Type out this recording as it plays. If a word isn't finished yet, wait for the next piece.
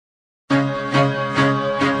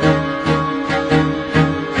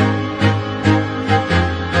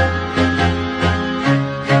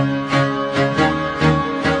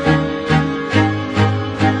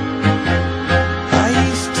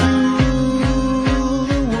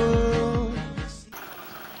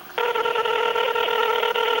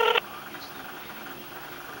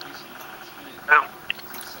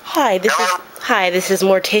Hi, this is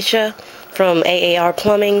Morticia from AAR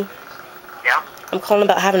Plumbing. Yeah? I'm calling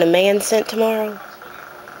about having a man sent tomorrow.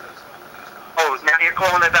 Oh, now you're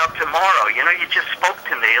calling about tomorrow. You know, you just spoke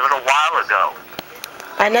to me a little while ago.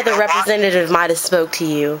 Another representative might have spoke to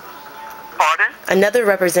you. Pardon? Another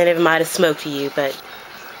representative might have spoke to you, but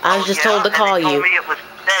I was just told to call you. And they told me it was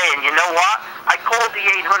today, and you know what? I called the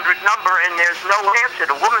 800 number, and there's no answer.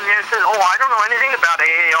 The woman there says, oh, I don't know anything about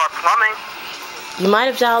AAR Plumbing. You might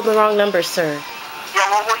have dialed the wrong number, sir.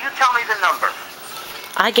 Yeah, well, will you tell me the number?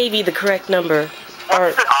 I gave you the correct number.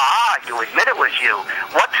 You admit it was you.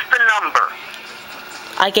 What's the number?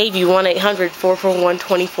 I gave you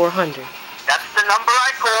 1-800-441-2400. That's the number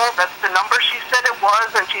I called. That's the number she said it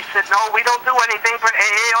was, and she said, no, we don't do anything for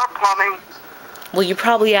AAR Plumbing. Well, you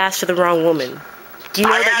probably asked for the wrong woman. Do you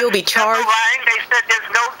know that you'll be charged? They said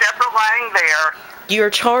there's no Deborah Lang there. You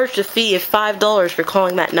are charged a fee of $5 for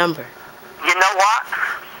calling that number. You know what?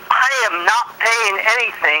 I am not paying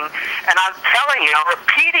anything, and I'm telling you, I'm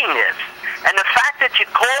repeating this. And the fact that you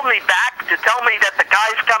called me back to tell me that the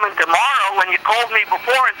guy's coming tomorrow when you called me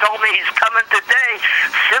before and told me he's coming today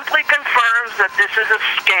simply confirms that this is a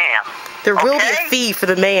scam. There will be a fee for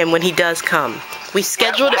the man when he does come. We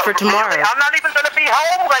scheduled it for tomorrow. Really? I'm not even going to be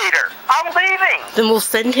home later. I'm leaving. Then we'll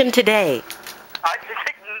send him today.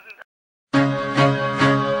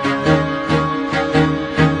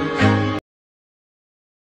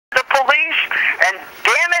 The police, and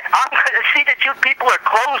damn it, I'm going to see that you people are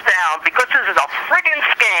closed down because this is a friggin'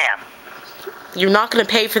 scam. You're not going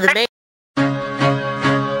to pay for the man.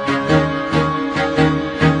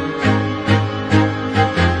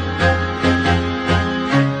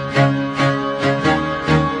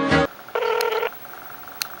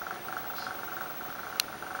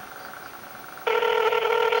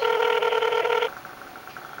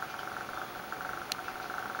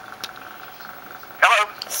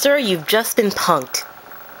 Sir, you've just been punked.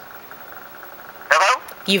 Hello?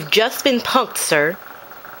 You've just been punked, sir.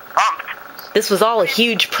 Punked? This was all a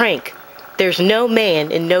huge prank. There's no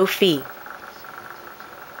man and no fee.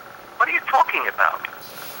 What are you talking about?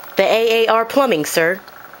 The AAR Plumbing, sir.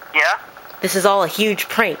 Yeah? This is all a huge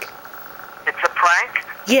prank. It's a prank?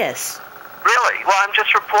 Yes. Really? Well, I'm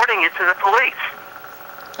just reporting it to the police.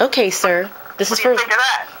 Okay, sir. This is for. What do you think of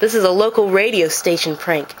that? This is a local radio station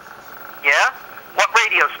prank. Yeah? What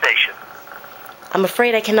radio station? I'm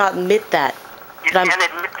afraid I cannot admit that. You can't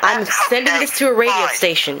admit that? I'm sending this to a radio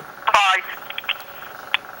station. Bye.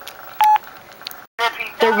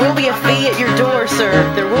 There will be a fee at your door, sir.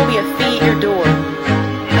 There will be a fee at your door.